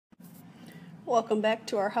Welcome back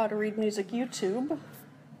to our How to Read Music YouTube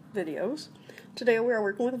videos. Today we are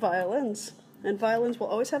working with violins, and violins will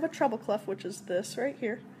always have a treble clef, which is this right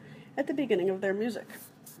here, at the beginning of their music.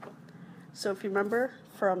 So if you remember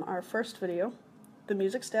from our first video, the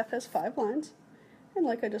music staff has 5 lines, and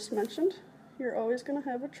like I just mentioned, you're always going to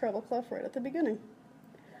have a treble clef right at the beginning.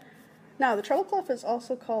 Now the treble clef is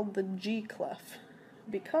also called the G clef,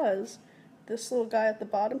 because this little guy at the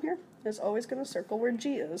bottom here is always going to circle where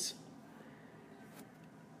G is.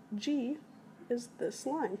 G is this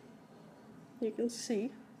line. You can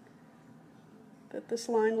see that this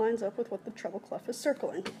line lines up with what the treble clef is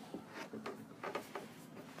circling.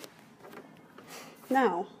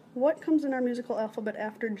 Now, what comes in our musical alphabet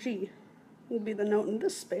after G would be the note in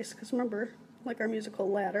this space, because remember, like our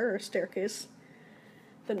musical ladder or staircase,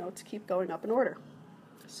 the notes keep going up in order.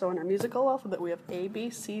 So in our musical alphabet we have A, B,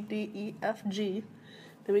 C, D, E, F, G,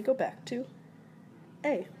 then we go back to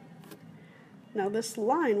A. Now this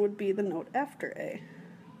line would be the note after A.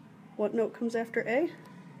 What note comes after A?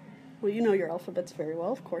 Well, you know your alphabets very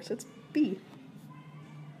well, of course it's B.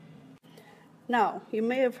 Now, you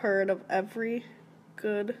may have heard of every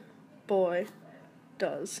good boy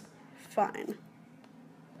does fine.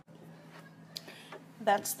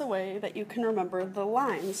 That's the way that you can remember the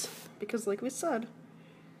lines, because like we said,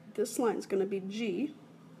 this line is going to be G,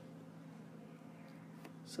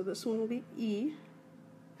 so this one will be E,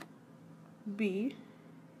 B,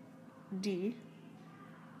 D,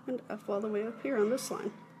 and F all the way up here on this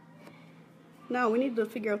line. Now we need to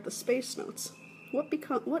figure out the space notes.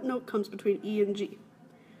 What note comes between E and G?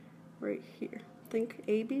 Right here. Think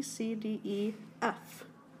A, B, C, D, E, F.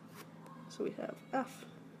 So we have F.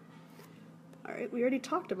 Alright, we already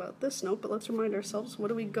talked about this note, but let's remind ourselves, what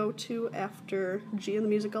do we go to after G in the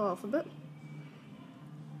musical alphabet?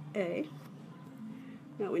 A.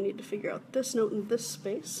 Now we need to figure out this note in this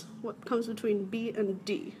space. What comes between B and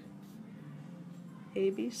D?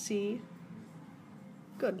 A, B, C.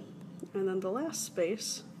 Good. And then the last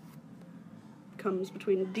space comes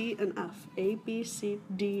between D and F. A, B, C,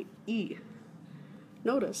 D, E.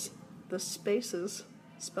 Notice the spaces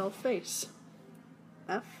spell face.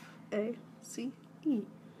 F, A, C, E.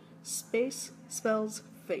 Space spells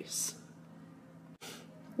face.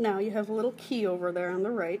 Now you have a little key over there on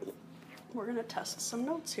the right. We're going to test some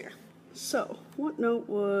notes here. So, what note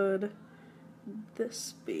would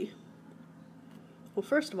this be? Well,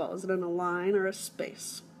 first of all, is it in a line or a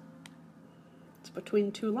space? It's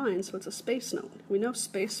between 2 lines, so it's a space note. We know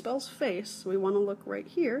space spells face, so we want to look right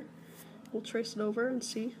here. We'll trace it over and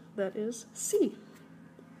see that is C.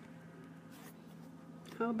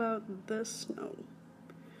 How about this note?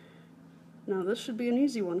 Now, this should be an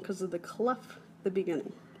easy one because of the clef at the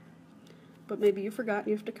beginning. But maybe you forgot,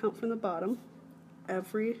 you have to count from the bottom.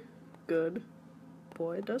 Every good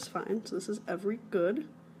boy does fine. So this is every good.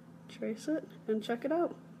 Trace it and check it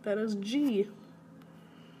out. That is G.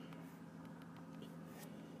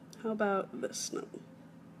 How about this note?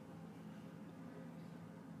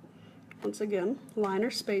 Once again, line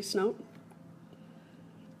or space note.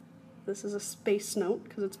 This is a space note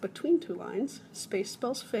because it's between 2 lines. Space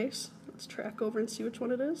spells face. Let's track over and see which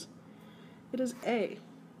one it is. It is A.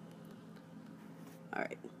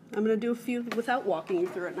 Alright, I'm going to do a few without walking you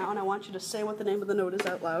through it now, and I want you to say what the name of the note is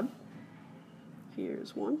out loud.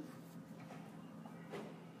 Here's one.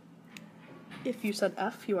 If you said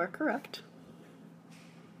F, you are correct.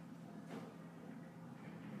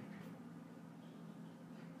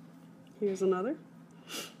 Here's another.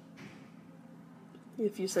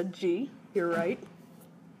 If you said G, you're right.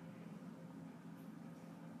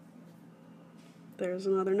 There's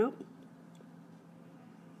another note.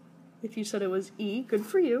 If you said it was E, good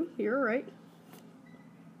for you, you're right.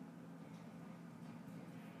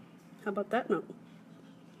 How about that note?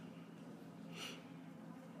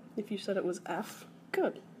 If you said it was F,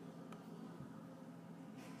 good.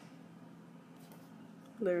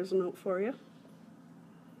 There's a note for you.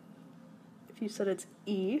 If you said it's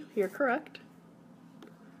E, you're correct.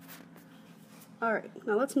 Alright,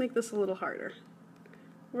 now let's make this a little harder.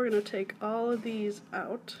 We're going to take all of these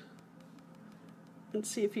out and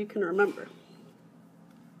see if you can remember.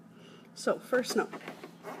 So, first note.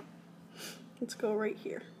 Let's go right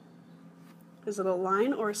here. Is it a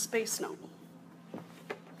line or a space note?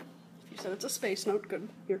 If you said it's a space note, good,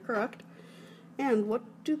 you're correct. And what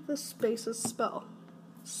do the spaces spell?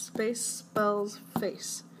 Space spells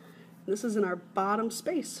face. This is in our bottom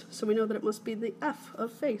space, so we know that it must be the F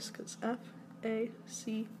of face, because F, A,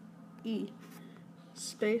 C, E.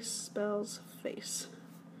 Space spells face.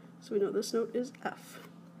 So we know this note is F.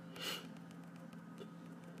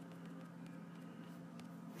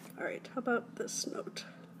 Alright, how about this note?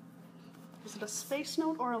 Is it a space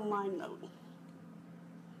note or a line note?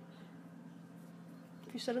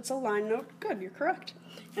 If you said it's a line note, good, you're correct.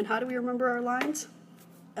 And how do we remember our lines?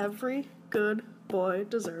 Every good boy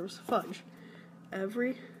deserves fudge.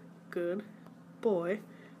 Every good boy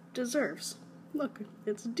deserves. Look,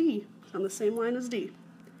 it's D. It's on the same line as D.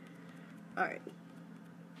 Alright.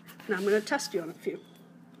 Now I'm going to test you on a few.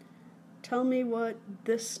 Tell me what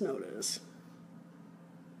this note is.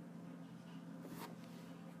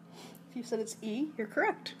 If you said it's E, you're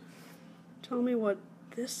correct. Tell me what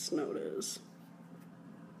this note is.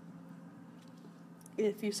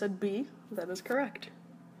 If you said B, that is correct.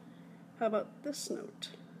 How about this note?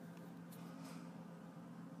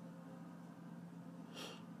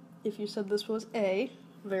 If you said this was A,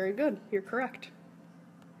 very good, you're correct.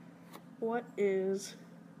 What is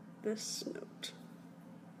this note?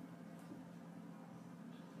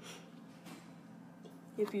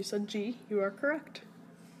 If you said G, you are correct.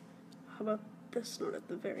 How about this note at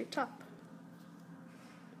the very top?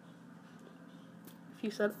 If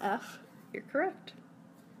you said F, you're correct.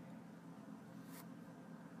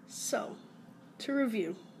 So, to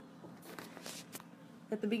review,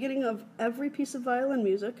 at the beginning of every piece of violin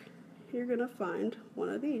music, you're going to find one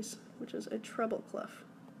of these, which is a treble clef.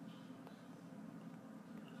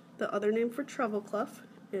 The other name for treble clef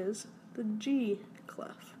is the G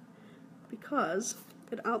clef, because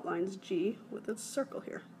it outlines G with its circle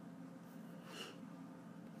here.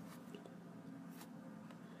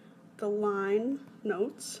 The line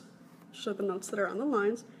notes show the notes that are on the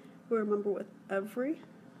lines. We remember with every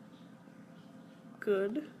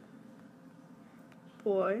good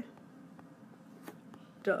boy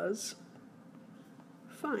does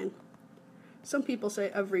fine. Some people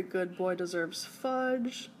say every good boy deserves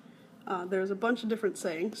fudge. There's a bunch of different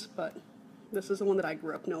sayings, but this is the one that I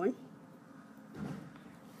grew up knowing.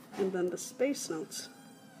 And then the space notes.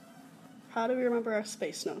 How do we remember our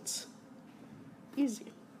space notes? Easy.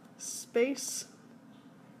 Space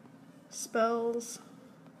spells,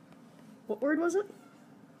 what word was it?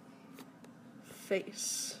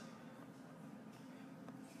 Face.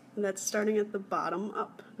 And that's starting at the bottom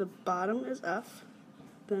up. The bottom is F,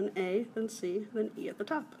 then A, then C, then E at the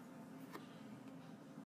top.